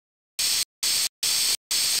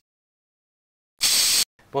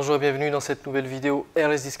Bonjour et bienvenue dans cette nouvelle vidéo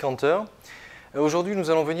Airless Discounter. Aujourd'hui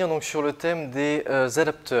nous allons venir donc sur le thème des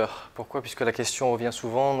adapteurs. Pourquoi? Puisque la question revient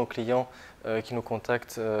souvent, nos clients qui nous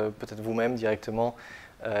contactent, peut-être vous-même directement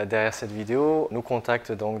derrière cette vidéo, nous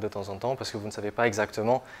contactent donc de temps en temps parce que vous ne savez pas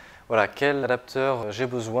exactement quel adapteur j'ai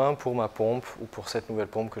besoin pour ma pompe ou pour cette nouvelle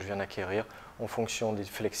pompe que je viens d'acquérir en fonction des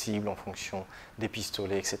flexibles, en fonction des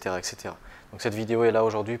pistolets, etc., etc. Donc cette vidéo est là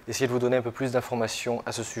aujourd'hui pour essayer de vous donner un peu plus d'informations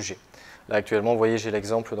à ce sujet. Là actuellement, vous voyez, j'ai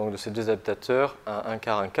l'exemple de ces deux adaptateurs, un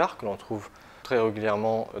quart que l'on trouve très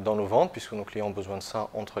régulièrement dans nos ventes puisque nos clients ont besoin de ça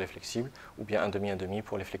entre les flexibles, ou bien un demi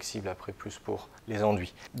pour les flexibles, après plus pour les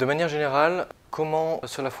enduits. De manière générale, comment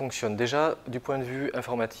cela fonctionne? Déjà, du point de vue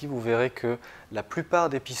informatique, vous verrez que la plupart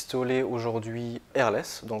des pistolets aujourd'hui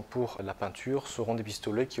Airless, donc pour la peinture, seront des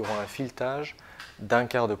pistolets qui auront un filetage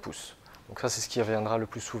d'1/4 de pouce. Donc ça, c'est ce qui reviendra le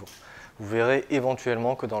plus souvent. Vous verrez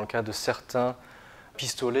éventuellement que dans le cas de certains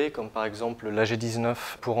pistolets, comme par exemple l'AG19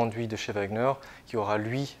 pour enduit de chez Wagner, qui aura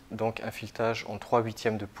lui donc un filetage en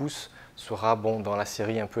 3/8 de pouce, sera dans la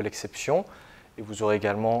série un peu l'exception. Et vous aurez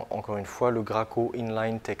également, encore une fois, le Graco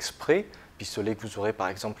Inline Tech Spray, pistolet que vous aurez par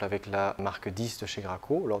exemple avec la marque 10 de chez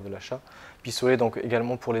Graco lors de l'achat. Pistolet donc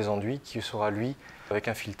également pour les enduits qui sera lui avec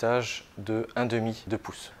un filetage de 1/2 de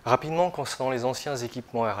pouce. Rapidement, concernant les anciens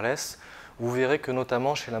équipements Airless, vous verrez que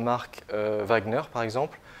notamment chez la marque Wagner par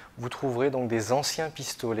exemple, vous trouverez donc des anciens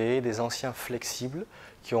pistolets, des anciens flexibles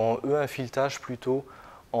qui ont eux un filetage plutôt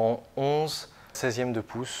en 11/16 de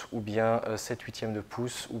pouce ou bien 7/8 de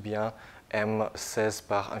pouce ou bien M16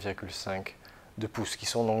 par 1,5 de pouce, qui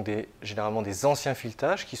sont donc généralement des anciens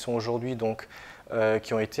filetages qui sont aujourd'hui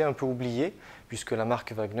qui ont été un peu oubliés puisque la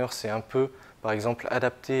marque Wagner s'est un peu par exemple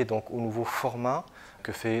adaptée au nouveau format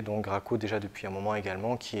que fait Graco déjà depuis un moment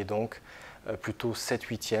également, qui est plutôt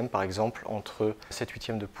 7/8 par exemple, entre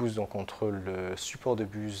 7/8 de pouce entre le support de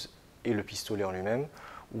buse et le pistolet en lui-même,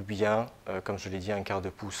 ou bien, comme je l'ai dit, 1/4 de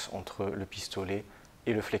pouce entre le pistolet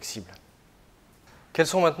et le flexible. Quels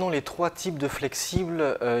sont maintenant les trois types de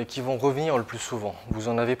flexibles qui vont revenir le plus souvent? Vous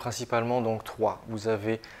en avez principalement trois. Vous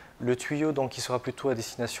avez le tuyau qui sera plutôt à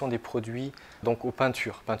destination des produits aux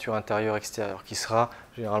peintures, peinture intérieure, extérieure, qui sera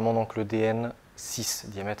généralement le DN6,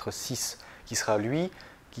 diamètre 6,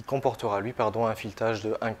 qui comportera un filetage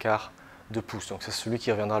de 1/4 de pouce. Donc c'est celui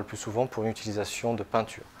qui reviendra le plus souvent pour une utilisation de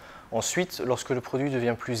peinture. Ensuite, lorsque le produit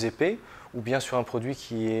devient plus épais, ou bien sur un produit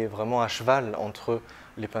qui est vraiment à cheval entre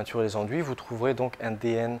les peintures et les enduits, vous trouverez un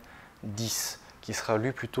DN10 qui sera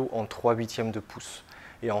lui plutôt en 3/8 de pouce.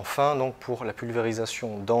 Et enfin, pour la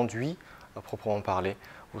pulvérisation d'enduits, à proprement parler,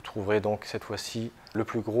 vous trouverez cette fois-ci le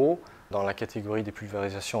plus gros dans la catégorie des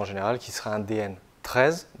pulvérisations en général, qui sera un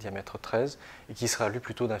DN13, diamètre 13, et qui sera lui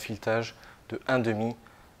plutôt d'un filetage de 1/2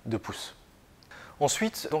 de pouce.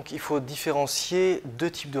 Ensuite, il faut différencier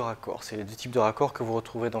deux types de raccords. C'est les deux types de raccords que vous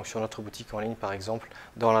retrouverez sur notre boutique en ligne, par exemple,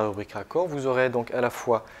 dans la rubrique raccords. Vous aurez à la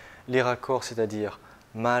fois les raccords, c'est-à-dire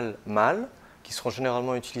mâle-mâle, qui seront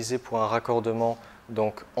généralement utilisés pour un raccordement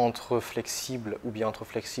entre flexible ou bien entre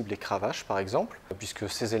flexible et cravache, par exemple, puisque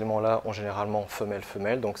ces éléments-là ont généralement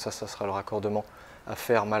femelle-femelle, donc ça sera le raccordement à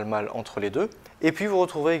faire mâle-mâle entre les deux. Et puis vous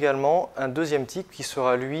retrouverez également un deuxième type qui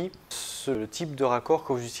sera lui le type de raccord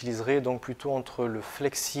que vous utiliserez plutôt entre le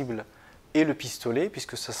flexible et le pistolet,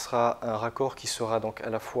 puisque ce sera un raccord qui sera à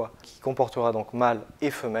la fois, qui comportera mâle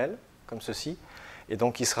et femelle, comme ceci, et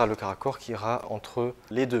qui sera le raccord qui ira entre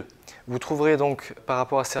les deux. Vous trouverez par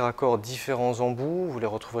rapport à ces raccords différents embouts, vous les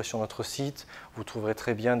retrouverez sur notre site. Vous trouverez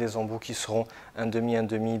très bien des embouts qui seront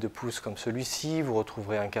 1/2 de pouce comme celui-ci, vous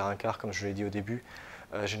retrouverez 1/4 comme je l'ai dit au début,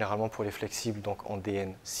 généralement pour les flexibles en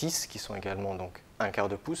DN6 qui sont également 1/4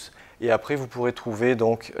 de pouce. Et après vous pourrez trouver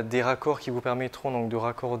des raccords qui vous permettront de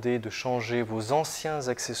raccorder, de changer vos anciens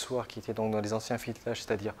accessoires qui étaient dans les anciens filetages,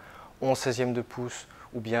 c'est-à-dire 11/16 de pouce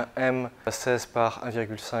ou bien M16 par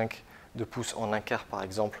 1,5 de pouce en 1/4 par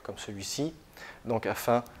exemple comme celui-ci,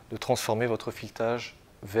 afin de transformer votre filetage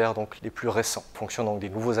vers les plus récents, en fonction des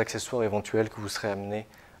nouveaux accessoires éventuels que vous serez amené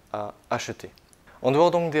à acheter. En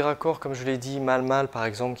dehors des raccords, comme je l'ai dit, mâle-mâle par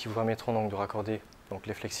exemple, qui vous permettront de raccorder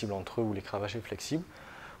les flexibles entre eux ou les cravachés flexibles,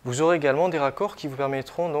 vous aurez également des raccords qui vous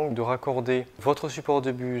permettront de raccorder votre support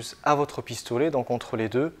de buse à votre pistolet, entre les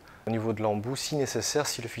deux, au niveau de l'embout si nécessaire,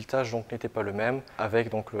 si le filetage n'était pas le même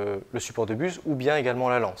avec le support de buse ou bien également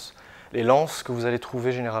la lance. Les lances que vous allez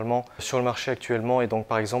trouver généralement sur le marché actuellement et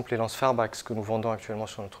par exemple les lances Fairbax que nous vendons actuellement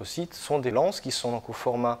sur notre site sont des lances qui sont au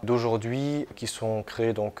format d'aujourd'hui, qui sont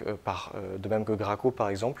créées de même que Graco par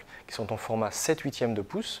exemple, qui sont en format 7/8 de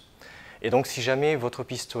pouce. Et si jamais votre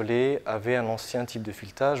pistolet avait un ancien type de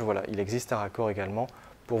filetage, il existe un raccord également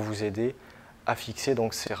pour vous aider à fixer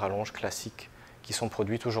ces rallonges classiques qui sont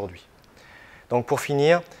produites aujourd'hui. Donc pour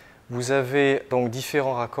finir, vous avez donc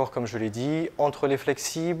différents raccords comme je l'ai dit, entre les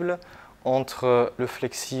flexibles, entre le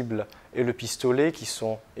flexible et le pistolet qui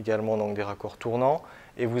sont également donc des raccords tournants,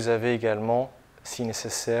 et vous avez également, si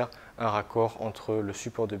nécessaire, un raccord entre le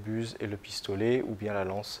support de buse et le pistolet ou bien la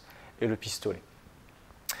lance et le pistolet.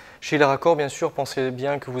 Chez les raccords, bien sûr, pensez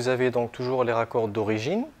bien que vous avez donc toujours les raccords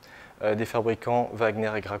d'origine, des fabricants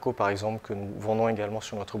Wagner et Graco par exemple, que nous vendons également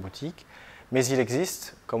sur notre boutique. Mais il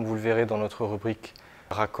existe, comme vous le verrez dans notre rubrique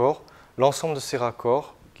raccords, l'ensemble de ces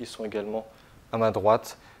raccords, qui sont également à ma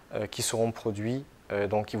droite, qui seront produits,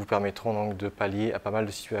 donc qui vous permettront donc de pallier à pas mal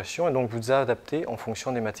de situations et donc vous adapter en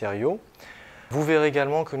fonction des matériaux. Vous verrez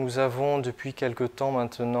également que nous avons depuis quelque temps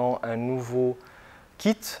maintenant un nouveau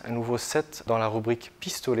kit, un nouveau set dans la rubrique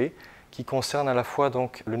pistolet qui concerne à la fois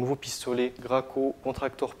donc le nouveau pistolet Graco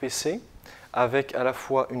Contractor PC avec à la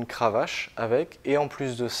fois une cravache et en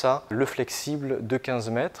plus de ça le flexible de 15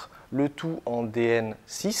 mètres, le tout en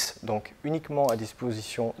DN6, donc uniquement à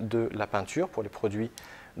disposition de la peinture pour les produits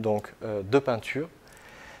donc, de peinture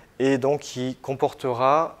et donc qui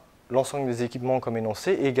comportera l'ensemble des équipements comme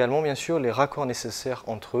énoncé et également bien sûr les raccords nécessaires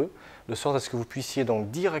entre eux, de sorte à ce que vous puissiez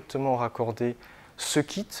donc directement raccorder ce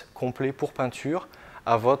kit complet pour peinture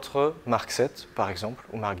à votre Mark 7 par exemple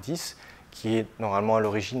ou Mark 10 qui est normalement à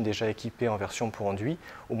l'origine déjà équipé en version pour enduit.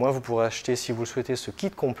 Au moins vous pourrez acheter si vous le souhaitez ce kit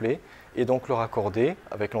complet et donc le raccorder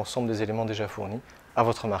avec l'ensemble des éléments déjà fournis à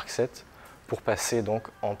votre Mark 7 pour passer donc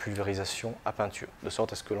en pulvérisation à peinture, de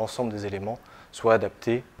sorte à ce que l'ensemble des éléments soient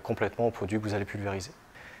adaptés complètement au produit que vous allez pulvériser.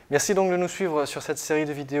 Merci donc de nous suivre sur cette série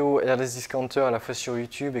de vidéos Airless Discounter à la fois sur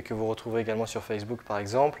YouTube et que vous retrouverez également sur Facebook par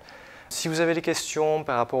exemple. Si vous avez des questions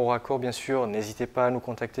par rapport au raccord, bien sûr, n'hésitez pas à nous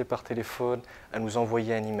contacter par téléphone, à nous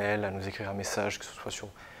envoyer un email, à nous écrire un message, que ce soit sur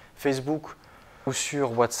Facebook ou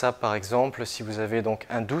sur WhatsApp par exemple. Si vous avez donc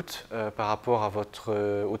un doute par rapport à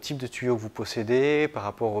au type de tuyau que vous possédez, par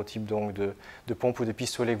rapport au type donc, de pompe ou de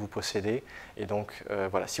pistolet que vous possédez. Et donc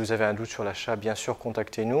voilà, si vous avez un doute sur l'achat, bien sûr,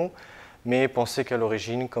 contactez-nous. Mais pensez qu'à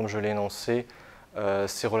l'origine, comme je l'ai énoncé,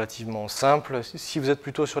 c'est relativement simple. Si vous êtes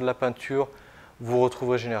plutôt sur de la peinture, vous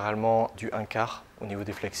retrouverez généralement du 1/4 au niveau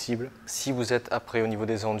des flexibles. Si vous êtes après au niveau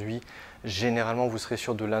des enduits, généralement vous serez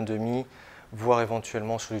sur de l'1/2, voire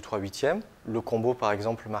éventuellement sur du 3/8. Le combo par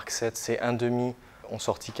exemple Mark 7, c'est 1/2 en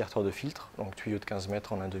sortie carteur de filtre, donc tuyau de 15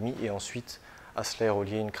 mètres en 1/2, et ensuite à cela est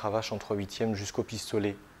relié une cravache en 3/8 jusqu'au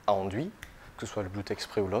pistolet à enduit, que ce soit le Bluetech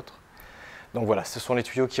Spray ou l'autre. Donc voilà, ce sont les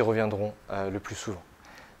tuyaux qui reviendront le plus souvent.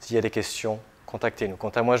 S'il y a des questions, contactez-nous. Quant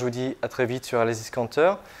à moi, je vous dis à très vite sur Airless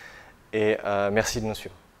Discounter et merci de nous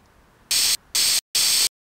suivre.